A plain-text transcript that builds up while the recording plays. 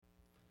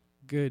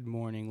Good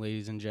morning,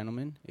 ladies and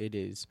gentlemen. It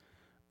is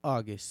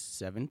August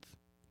 7th,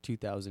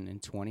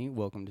 2020.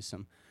 Welcome to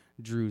some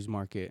Drew's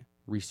Market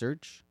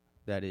Research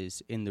that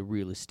is in the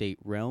real estate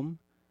realm.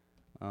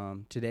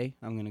 Today,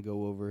 I'm going to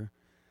go over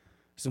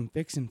some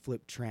fix and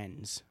flip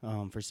trends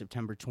for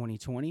September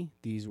 2020.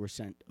 These were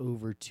sent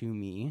over to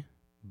me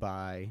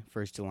by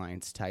First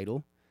Alliance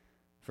Title.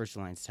 First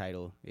Alliance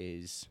Title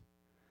is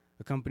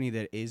a company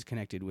that is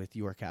connected with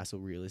York Castle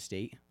Real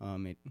Estate.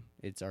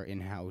 It's our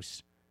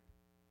in-house.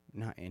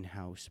 Not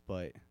in-house,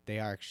 but they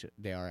are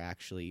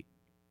actually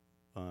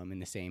in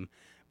the same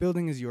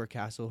building as York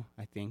Castle,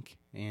 I think,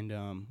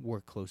 and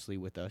work closely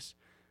with us.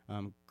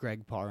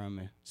 Greg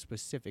Parham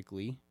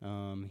specifically,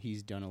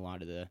 he's done a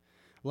lot of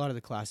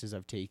the classes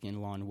I've taken.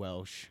 Lon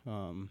Welsh,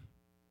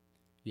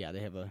 they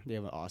have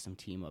an awesome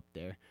team up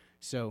there.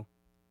 So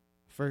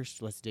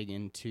first, let's dig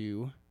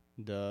into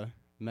the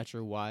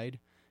Metro-wide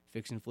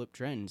fix and flip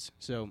trends.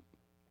 So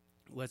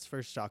let's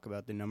first talk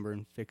about the number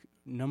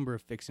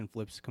of fix and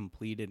flips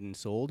completed and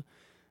sold.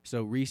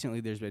 So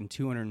recently there's been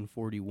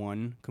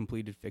 241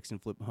 completed fix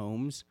and flip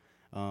homes,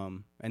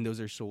 and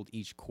those are sold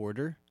each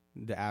quarter.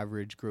 The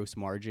average gross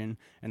margin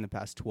in the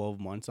past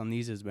 12 months on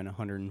these has been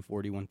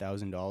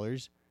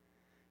 $141,000.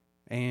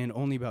 And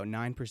only about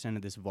 9%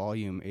 of this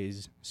volume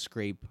is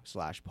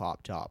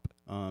scrape/pop top.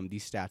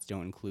 These stats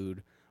don't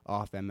include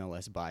off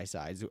MLS buy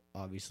sides.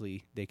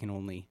 Obviously, they can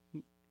only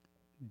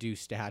do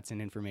stats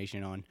and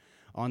information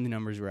on the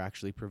numbers we're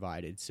actually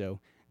provided. So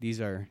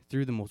these are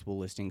through the multiple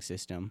listing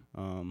system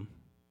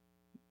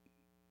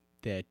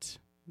that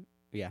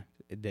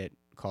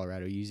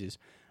Colorado uses.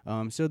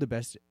 So the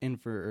best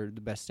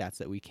the best stats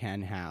that we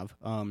can have.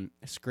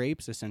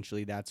 Scrapes,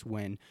 essentially, that's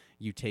when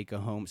you take a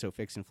home. So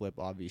fix and flip,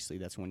 obviously,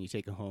 that's when you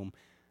take a home,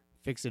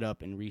 fix it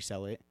up, and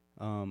resell it.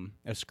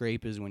 A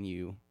scrape is when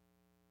you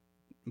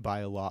buy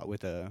a lot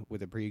with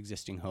a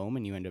pre-existing home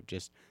and you end up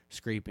just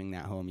scraping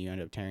that home. You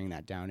end up tearing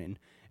that down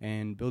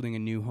and building a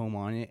new home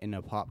on it. And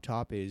a pop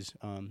top is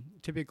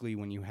typically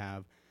when you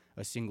have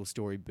a single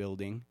story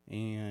building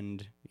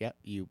and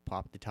you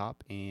pop the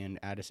top and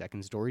add a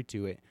second story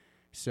to it.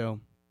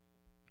 So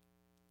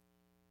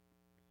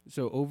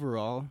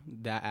overall,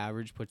 that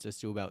average puts us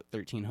to about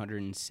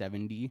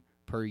 1,370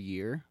 per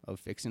year of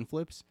fix and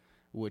flips,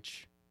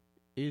 which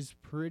is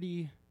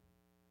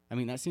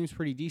that seems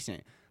pretty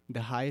decent.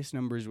 The highest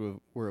numbers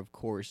were of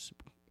course,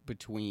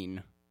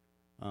 between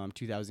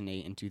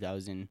 2008 and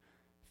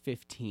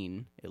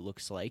 2015, it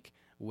looks like,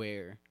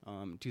 where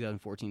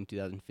 2014,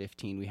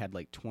 2015, we had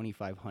like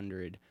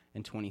 2,500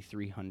 and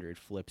 2,300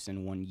 flips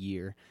in 1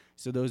 year.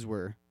 So those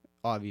were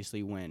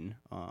obviously when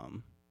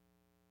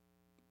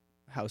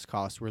house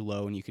costs were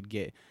low and you could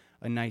get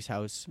a nice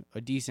house,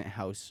 a decent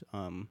house,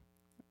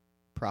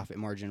 profit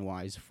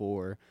margin-wise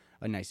for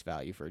a nice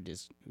value, for a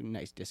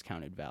nice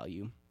discounted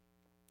value.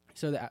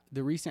 So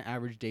the recent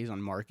average days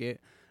on market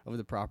of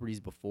the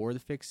properties before the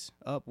fix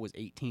up was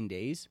 18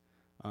 days.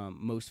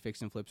 Most fix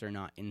and flips are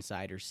not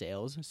insider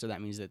sales, so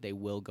that means that they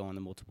will go on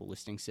the multiple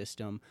listing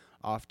system.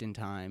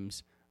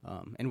 Oftentimes,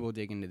 and we'll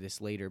dig into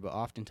this later, but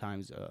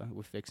oftentimes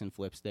with fix and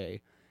flips, they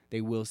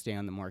will stay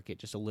on the market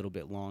just a little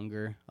bit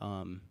longer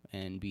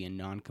and be in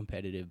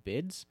non-competitive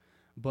bids.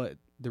 But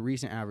the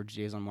recent average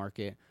days on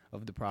market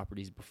of the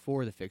properties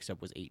before the fix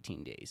up was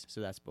 18 days. So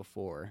that's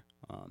before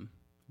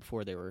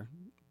they were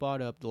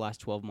bought up. The last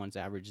 12 months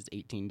average is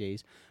 18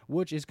 days,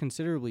 which is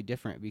considerably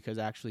different because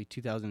actually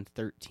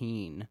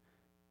 2013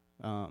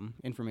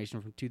 information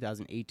from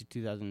 2008 to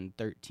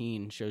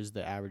 2013 shows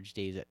the average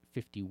days at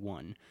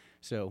 51.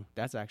 So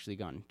that's actually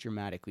gone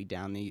dramatically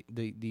down.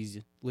 These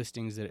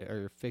listings that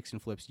are fix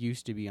and flips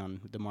used to be on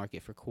the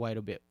market for quite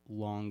a bit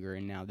longer,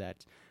 and now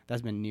that's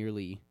been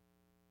nearly,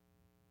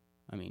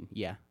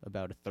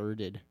 about a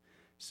thirded.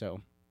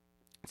 So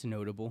it's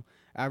notable.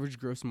 Average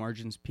gross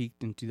margins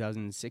peaked in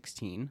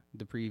 2016.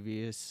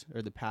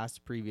 The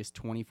past previous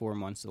 24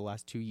 months, the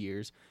last 2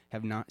 years,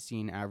 have not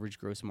seen average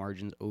gross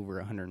margins over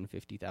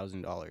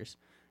 $150,000.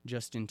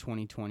 Just in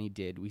 2020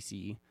 did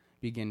we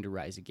begin to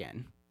rise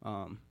again.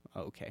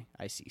 Okay,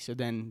 I see. So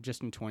then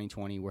just in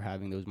 2020, we're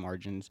having those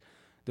margins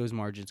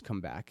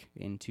come back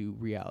into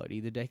reality.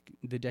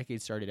 The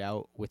decade started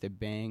out with a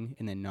bang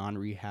in the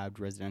non-rehabbed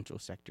residential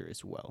sector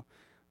as well.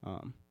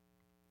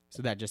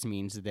 So that just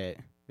means that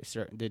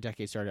the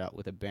decade started out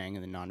with a bang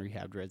in the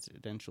non-rehabbed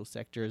residential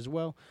sector as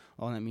well.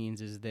 All that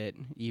means is that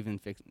even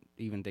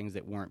things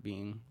that weren't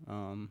being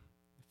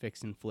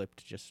fixed and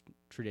flipped, just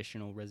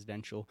traditional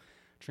residential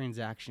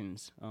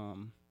transactions,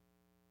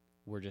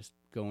 were just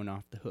going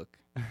off the hook,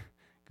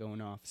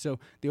 going off. So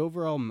the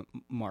overall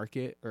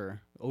market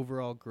or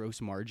overall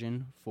gross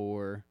margin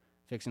for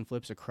fix and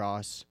flips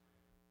across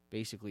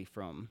basically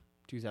from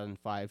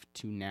 2005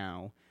 to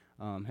now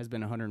has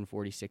been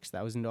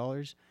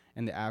 $146,000,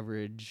 and the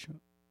average.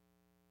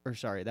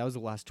 That was the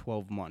last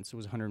 12 months. It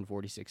was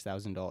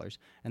 $146,000,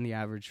 and the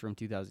average from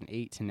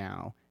 2008 to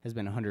now has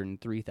been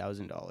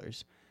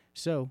 $103,000.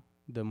 So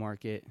the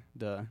market,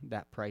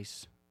 that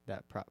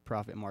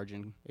profit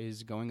margin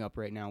is going up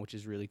right now, which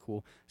is really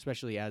cool,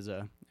 especially as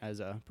a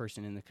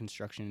person in the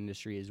construction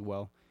industry as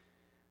well.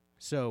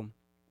 So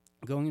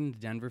going into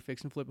Denver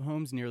fix and flip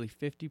homes, nearly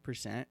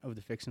 50% of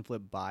the fix and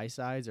flip buy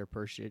sides are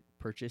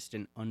purchased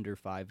in under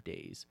 5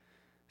 days.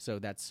 So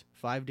that's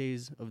 5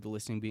 days of the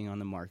listing being on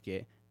the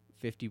market.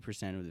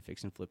 50% of the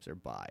fix and flips are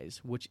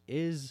buys, which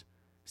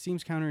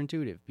seems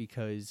counterintuitive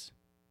because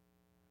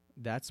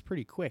that's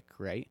pretty quick,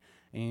 right?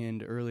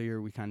 And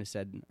earlier I kind of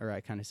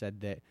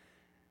said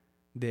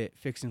that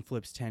fix and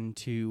flips tend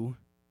to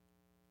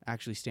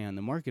actually stay on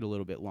the market a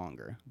little bit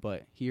longer.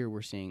 But here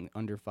we're seeing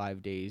under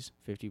 5 days,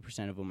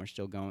 50% of them are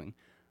still going.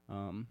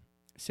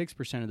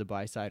 6% of the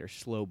buy side are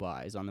slow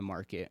buys on the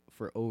market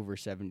for over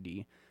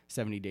 70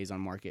 days on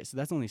market. So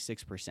that's only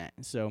 6%.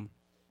 So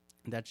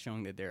that's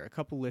showing that there are a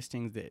couple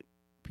listings that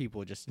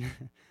people just,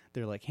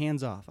 they're like,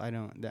 hands off.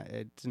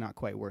 It's not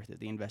quite worth it.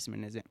 The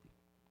investment isn't.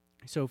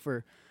 So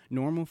for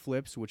normal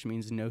flips, which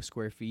means no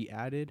square feet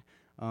added,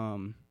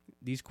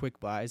 these quick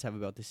buys have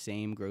about the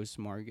same gross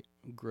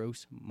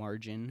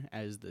margin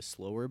as the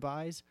slower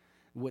buys.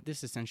 What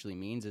this essentially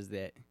means is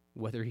that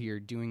whether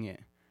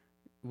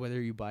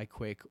you buy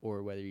quick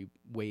or whether you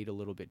wait a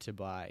little bit to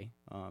buy,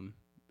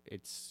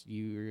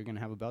 you're going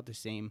to have about the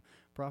same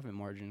profit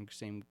margin,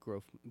 same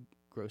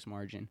gross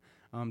margin.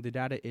 The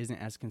data isn't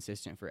as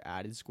consistent for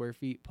added square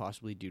feet,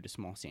 possibly due to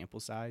small sample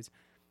size.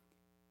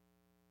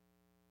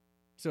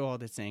 So all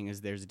that's saying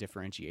is there's a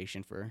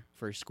differentiation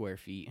for square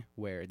feet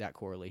where that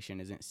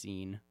correlation isn't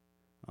seen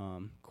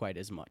quite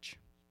as much.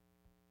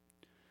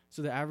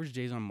 So the average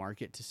days on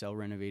market to sell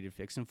renovated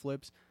fix and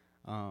flips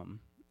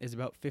is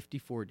about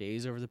 54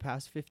 days over the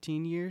past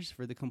 15 years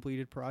for the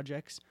completed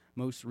projects.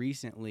 Most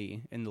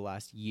recently, in the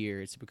last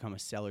year, it's become a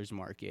seller's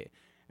market,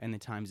 and the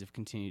times have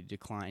continued to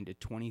decline to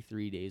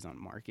 23 days on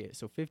market.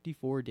 So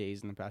 54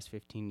 days in the past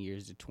 15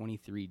 years to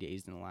 23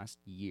 days in the last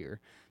year.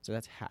 So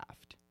that's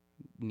halved.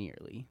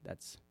 Nearly.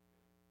 That's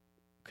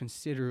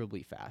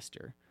considerably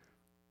faster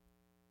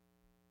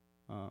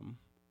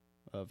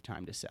of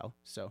time to sell.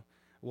 So,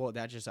 well,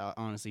 that just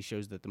honestly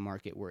shows that the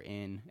market we're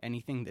in,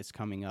 anything that's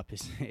coming up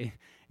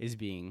is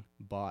being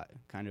bought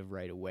kind of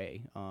right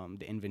away.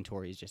 The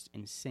inventory is just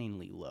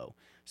insanely low.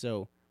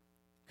 So,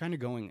 kind of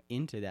going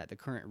into that, the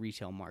current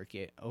retail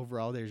market,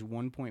 overall there's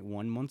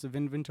 1.1 months of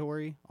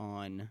inventory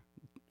on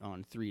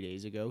 3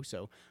 days ago,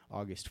 so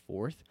August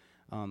 4th.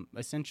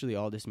 Essentially,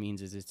 all this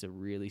means is it's a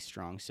really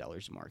strong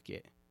seller's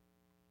market.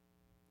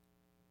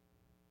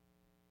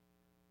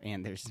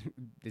 And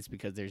it's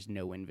because there's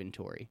no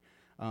inventory.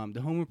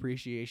 The home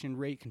appreciation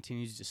rate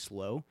continues to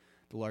slow.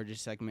 The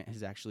largest segment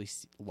has actually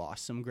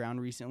lost some ground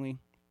recently.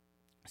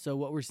 So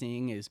what we're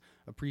seeing is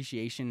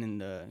appreciation in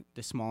the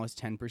smallest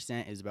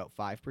 10% is about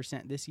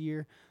 5% this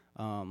year.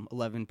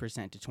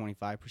 11% to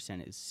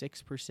 25% is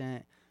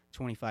 6%.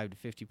 25 to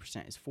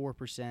 50% is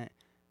 4%.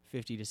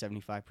 50 to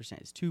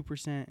 75% is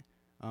 2%.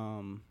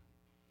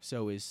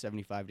 So is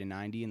 75 to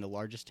 90, and the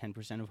largest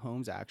 10% of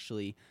homes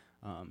actually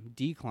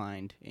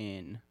declined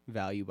in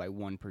value by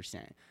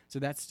 1%. So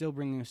that's still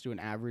bringing us to an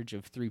average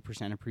of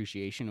 3%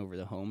 appreciation over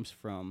the homes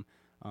from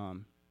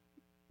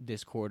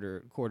this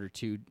quarter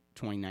 2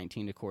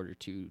 2019 to quarter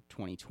 2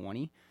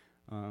 2020.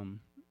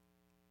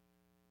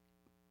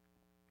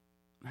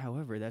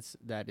 However,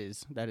 that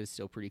is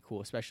still pretty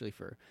cool, especially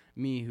for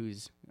me,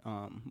 who's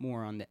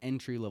more on the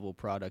entry level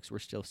products. We're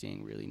still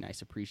seeing really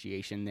nice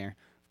appreciation there.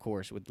 Of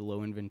course, with the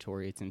low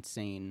inventory, it's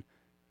insane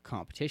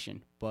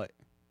competition, but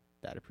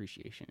that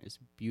appreciation is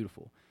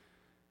beautiful.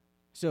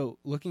 So,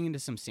 looking into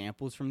some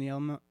samples from the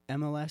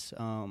MLS.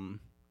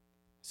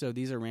 So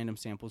these are random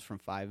samples from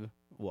 5.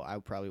 Well, I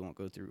probably won't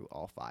go through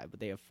all 5,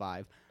 but they have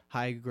 5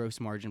 high gross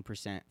margin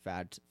percent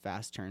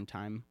fast turn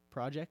time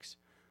projects.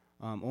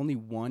 Only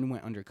one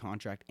went under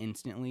contract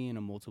instantly in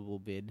a multiple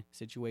bid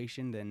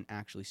situation, then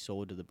actually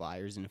sold to the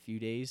buyers in a few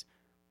days.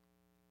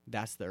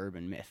 That's the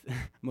urban myth.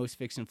 Most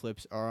fix and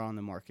flips are on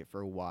the market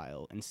for a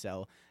while and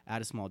sell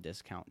at a small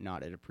discount,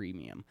 not at a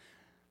premium.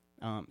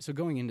 So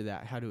going into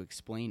that, how to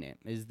explain it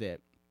is that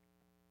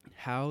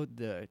how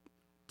the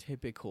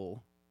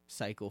typical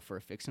cycle for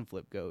a fix and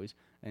flip goes,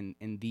 and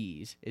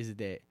these is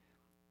that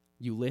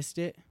you list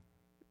it.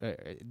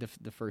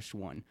 The first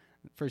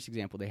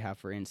example they have,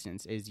 for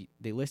instance, is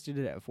they listed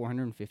it at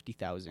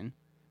 $450,000.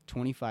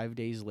 25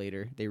 days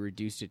later, they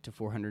reduced it to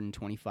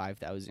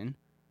 $425,000.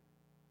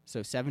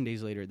 So 7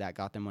 days later, that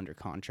got them under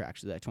contract.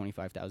 So that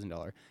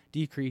 $25,000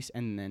 decrease,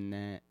 and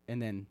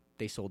then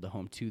they sold the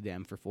home to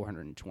them for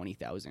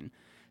 $420,000.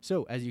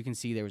 So as you can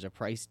see, there was a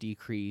price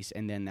decrease,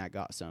 and then that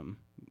got some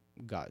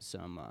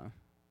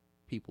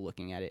people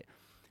looking at it.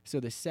 So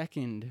the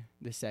second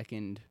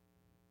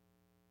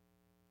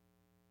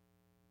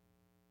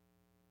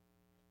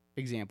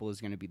example is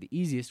going to be the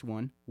easiest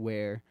one,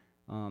 where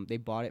they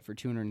bought it for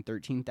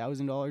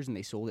 $213,000 and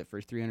they sold it for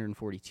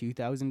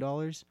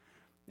 $342,000.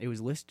 It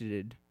was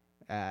listed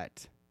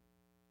at,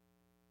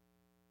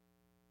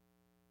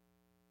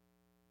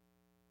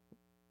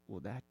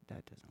 well, that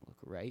doesn't look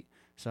right.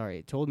 Sorry,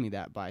 it told me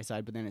that buy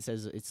side, but then it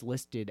says it's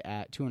listed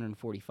at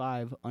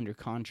 $245 under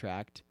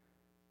contract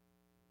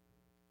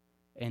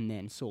and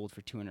then sold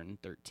for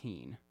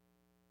 $213.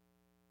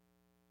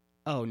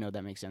 Oh, no,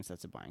 that makes sense.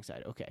 That's the buying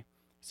side. Okay.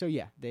 So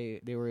yeah,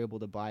 they were able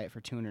to buy it for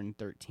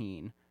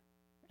 $213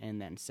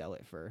 and then sell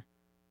it for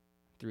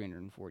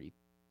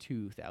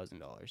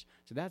 $342,000.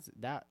 So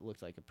that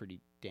looks like a pretty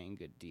dang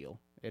good deal.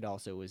 It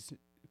also was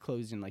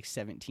closed in like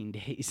 17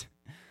 days.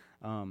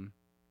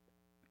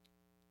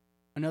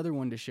 Another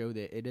one to show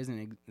that it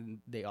isn't,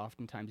 they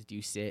oftentimes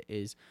do sit,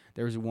 is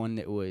there was one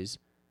that was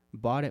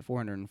bought at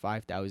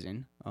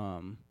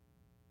 $405,000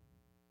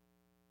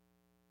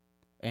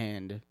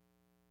 and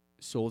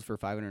sold for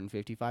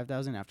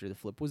 $555,000 after the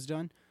flip was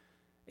done.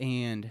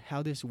 And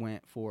how this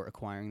went for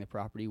acquiring the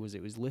property was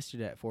it was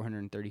listed at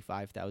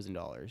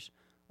 $435,000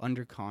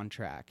 under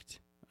contract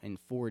in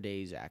 4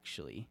 days,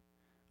 actually.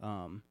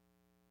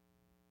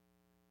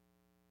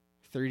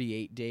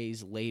 38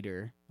 days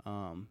later,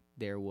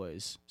 there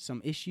was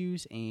some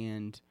issues,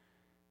 and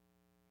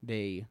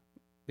they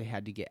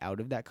had to get out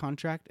of that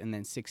contract. And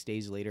then 6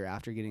 days later,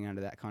 after getting out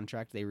of that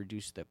contract, they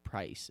reduced the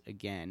price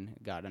again,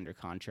 got under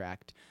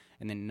contract,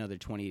 and then another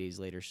 20 days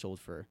later sold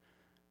for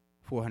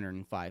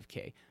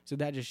 $405K. So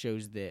that just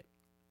shows that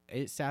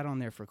it sat on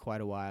there for quite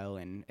a while,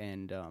 and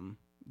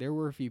there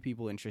were a few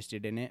people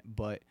interested in it,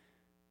 but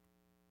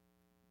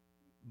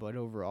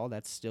overall,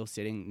 that's still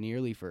sitting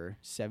nearly for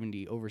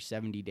over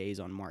 70 days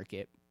on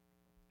market,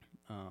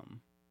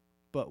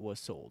 but was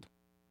sold.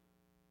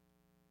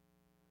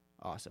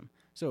 Awesome.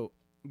 So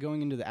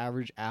going into the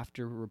average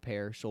after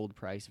repair sold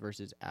price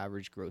versus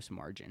average gross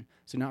margin.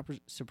 So not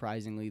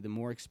surprisingly, the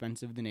more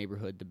expensive the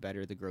neighborhood, the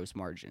better the gross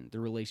margin. The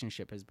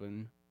relationship has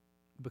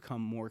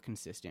become more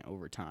consistent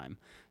over time.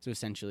 So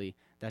essentially,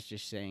 that's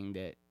just saying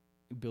that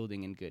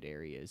building in good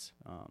areas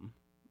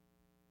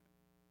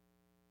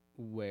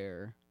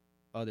where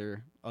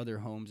other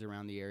homes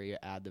around the area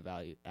add to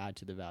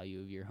the value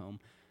of your home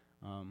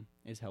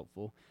is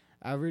helpful.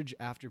 Average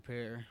after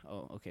repair.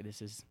 Oh, okay,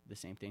 this is the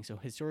same thing. So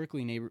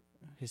historically,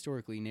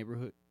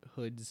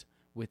 neighborhoods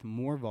with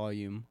more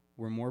volume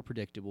were more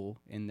predictable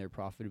in their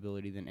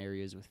profitability than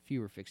areas with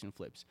fewer fix and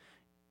flips.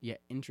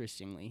 Yet,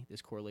 interestingly,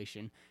 this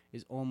correlation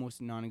is almost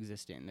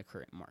non-existent in the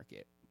current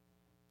market.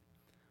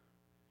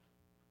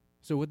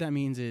 So what that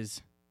means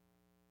is,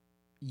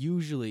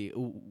 usually,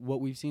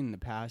 what we've seen in the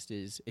past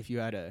is if you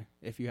had a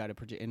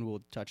and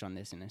we'll touch on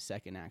this in a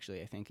second,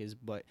 actually, I think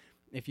but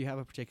if you have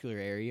a particular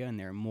area and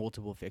there are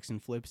multiple fix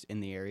and flips in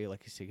the area,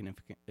 like a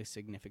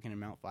significant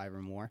amount, 5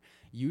 or more,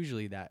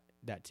 usually that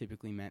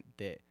typically meant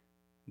that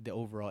the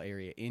overall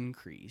area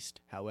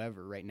increased.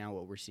 However, right now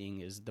what we're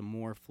seeing is the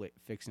more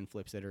fix and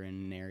flips that are in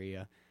an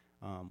area,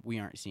 we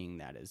aren't seeing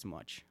that as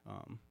much.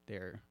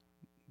 The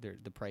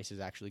price is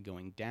actually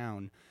going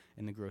down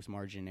in the gross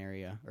margin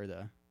area, or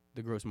the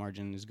gross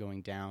margin is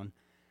going down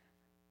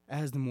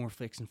as the more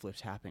fix and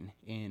flips happen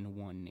in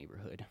one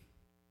neighborhood.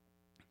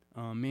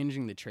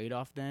 Managing the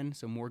trade-off then,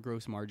 so more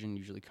gross margin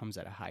usually comes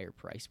at a higher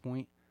price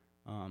point.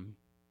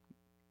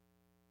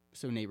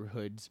 So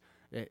neighborhoods,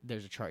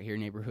 there's a chart here,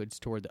 neighborhoods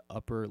toward the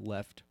upper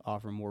left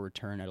offer more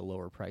return at a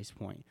lower price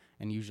point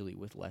and usually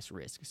with less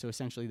risk. So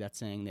essentially that's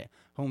saying that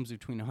homes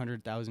between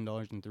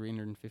 $100,000 and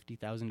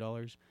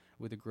 $350,000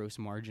 with a gross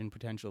margin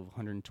potential of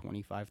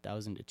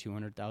 $125,000 to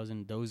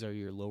 $200,000, those are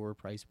your lower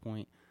price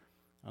point,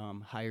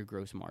 higher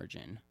gross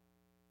margin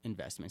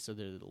investments. So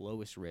they're the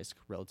lowest risk,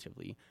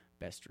 relatively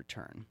best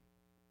return.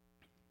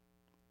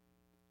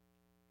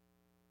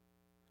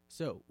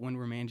 So when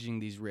we're managing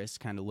these risks,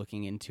 kind of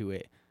looking into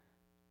it,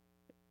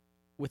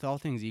 with all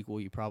things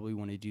equal, you probably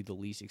want to do the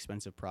least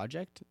expensive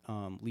project,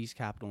 least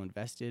capital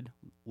invested,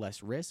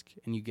 less risk,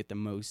 and you get the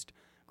most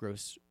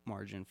gross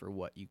margin for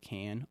what you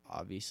can.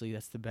 Obviously,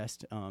 that's the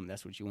best.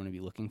 That's what you want to be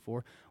looking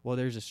for. While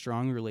there's a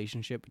strong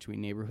relationship between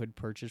neighborhood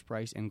purchase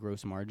price and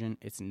gross margin,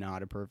 it's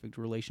not a perfect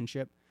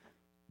relationship.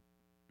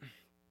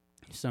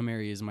 Some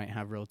areas might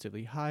have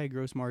relatively high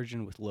gross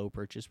margin with low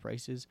purchase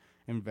prices.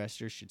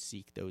 Investors should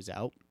seek those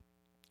out.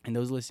 And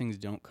those listings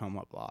don't come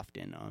up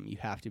often. You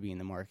have to be in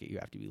the market. You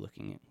have to be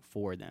looking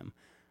for them.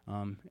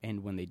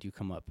 And when they do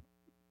come up,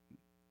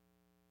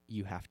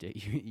 you have to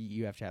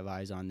have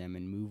eyes on them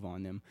and move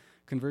on them.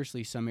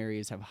 Conversely, some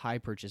areas have high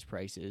purchase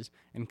prices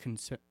and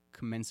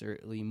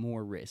commensurately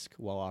more risk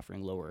while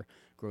offering lower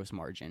gross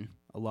margin.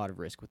 A lot of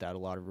risk without a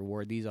lot of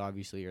reward. These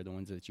obviously are the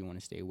ones that you want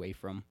to stay away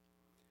from.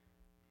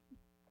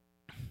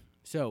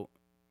 So,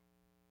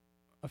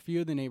 a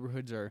few of the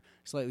neighborhoods are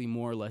slightly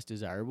more or less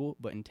desirable,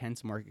 but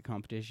intense market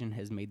competition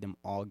has made them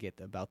all get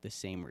about the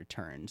same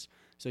returns.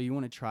 So you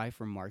want to try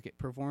for market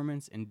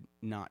performance and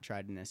not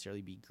try to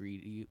necessarily be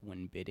greedy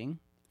when bidding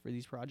for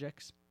these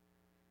projects.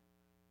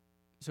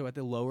 So at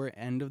the lower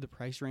end of the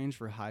price range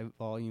for high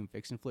volume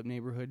fix and flip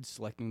neighborhoods,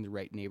 selecting the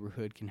right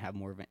neighborhood can have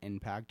more of an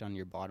impact on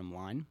your bottom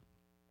line.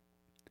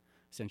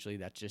 Essentially,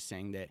 that's just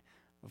saying that,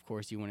 of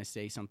course, you want to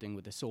say something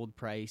with a sold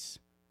price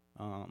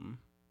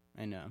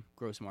and a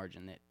gross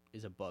margin that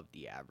is above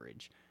the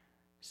average.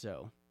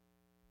 So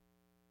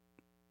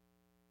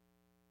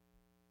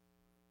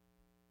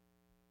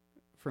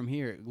from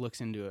here, it looks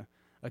into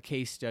a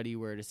case study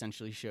where it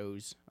essentially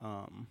shows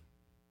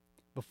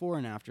before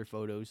and after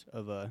photos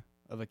of a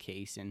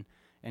case and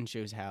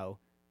shows how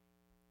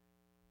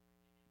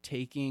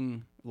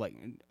taking, like,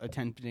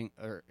 attempting,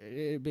 or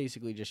it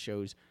basically just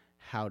shows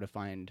how to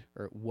find,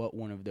 or what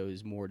one of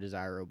those more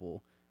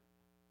desirable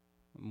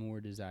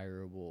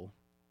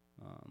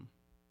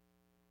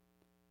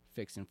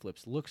fix and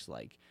flips looks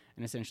like.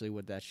 And essentially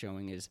what that's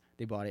showing is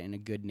they bought it in a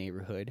good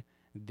neighborhood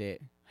that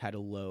had a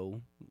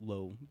low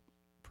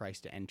price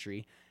to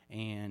entry,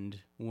 and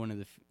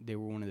they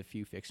were one of the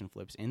few fix and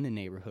flips in the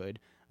neighborhood,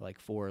 like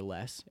 4 or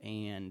less,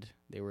 and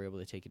they were able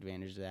to take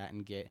advantage of that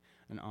and get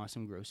an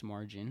awesome gross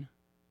margin.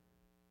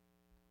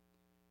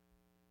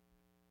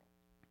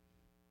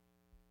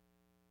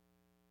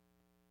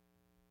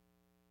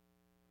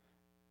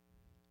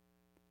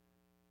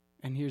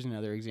 And here's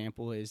another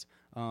example: is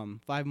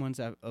 5 months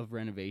of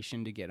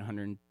renovation to get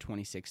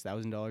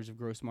 $126,000 of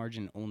gross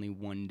margin, only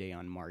 1 day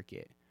on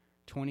market,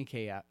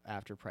 $20K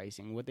after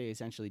pricing. What they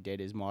essentially did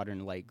is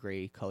modern light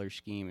gray color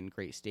scheme and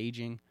great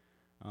staging.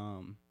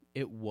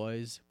 It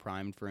was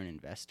primed for an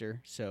investor,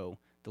 so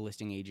the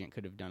listing agent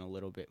could have done a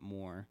little bit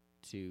more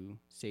to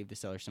save the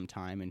seller some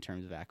time in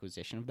terms of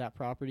acquisition of that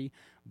property.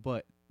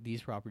 But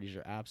these properties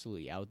are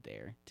absolutely out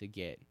there to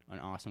get an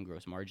awesome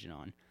gross margin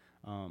on.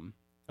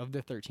 Of the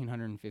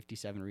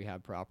 1,357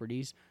 rehab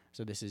properties,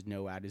 so this is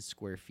no added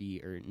square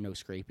feet or no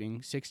scraping,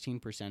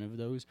 16% of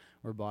those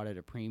were bought at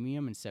a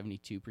premium and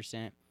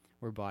 72%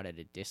 were bought at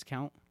a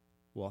discount,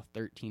 while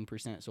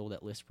 13% sold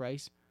at list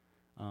price.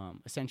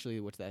 Essentially,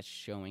 what that's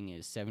showing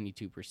is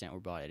 72% were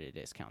bought at a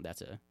discount.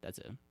 That's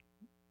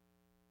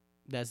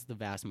the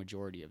vast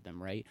majority of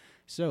them, right?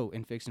 So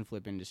in fix and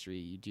flip industry,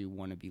 you do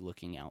want to be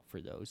looking out for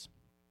those.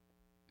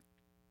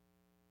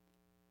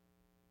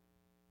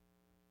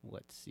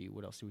 Let's see,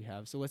 what else do we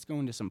have? So let's go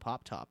into some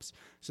pop tops.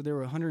 So there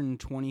were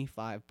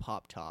 125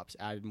 pop tops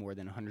added more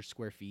than 100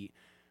 square feet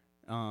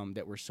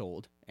that were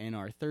sold, and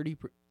are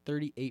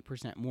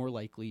 38% more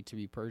likely to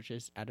be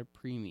purchased at a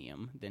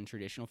premium than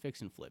traditional fix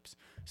and flips.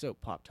 So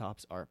pop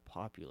tops are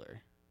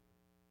popular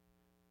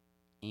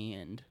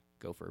and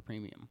go for a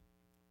premium.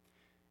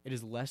 It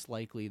is less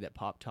likely that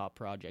pop top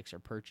projects are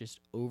purchased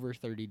over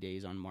 30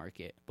 days on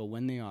market, but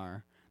when they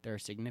are, there are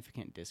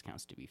significant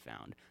discounts to be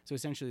found. So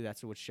essentially,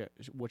 that's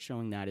what's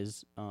showing that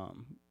is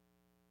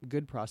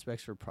good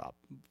prospects for pop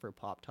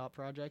top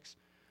projects.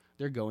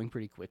 They're going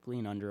pretty quickly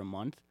in under a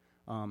month.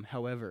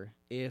 However,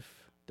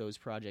 if those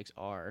projects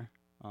are,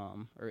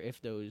 or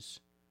if those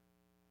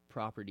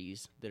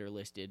properties that are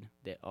listed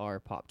that are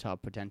pop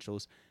top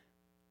potentials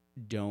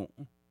don't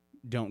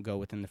go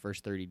within the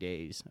first 30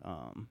 days,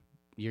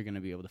 you're going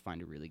to be able to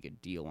find a really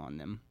good deal on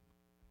them,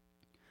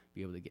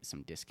 be able to get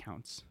some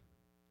discounts.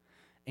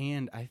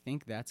 And I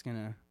think that's going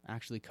to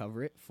actually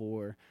cover it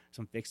for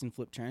some fix and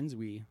flip trends.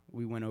 We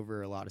went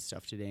over a lot of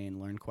stuff today and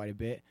learned quite a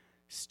bit.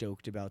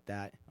 Stoked about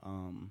that.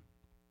 I'm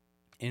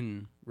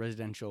in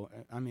residential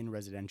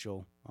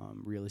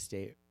real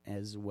estate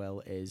as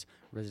well as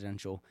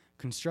residential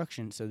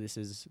construction. So this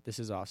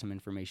is awesome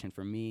information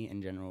for me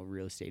in general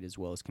real estate as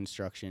well as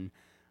construction.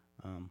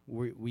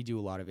 We do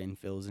a lot of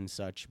infills and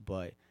such,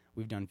 but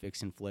we've done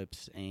fix and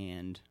flips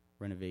and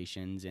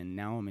renovations, and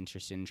now I'm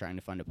interested in trying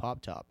to find a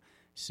pop top.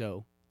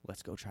 So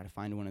let's go try to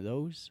find one of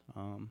those.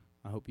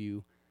 I hope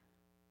you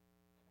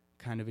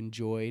kind of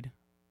enjoyed.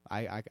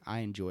 I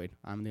enjoyed.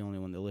 I'm the only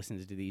one that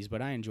listens to these,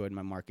 but I enjoyed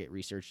my market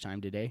research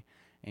time today,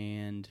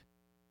 and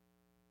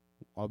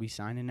I'll be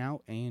signing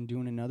out and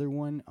doing another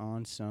one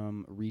on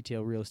some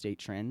retail real estate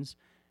trends.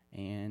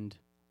 And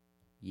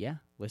yeah,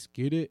 let's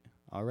get it.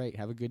 All right,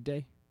 have a good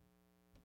day.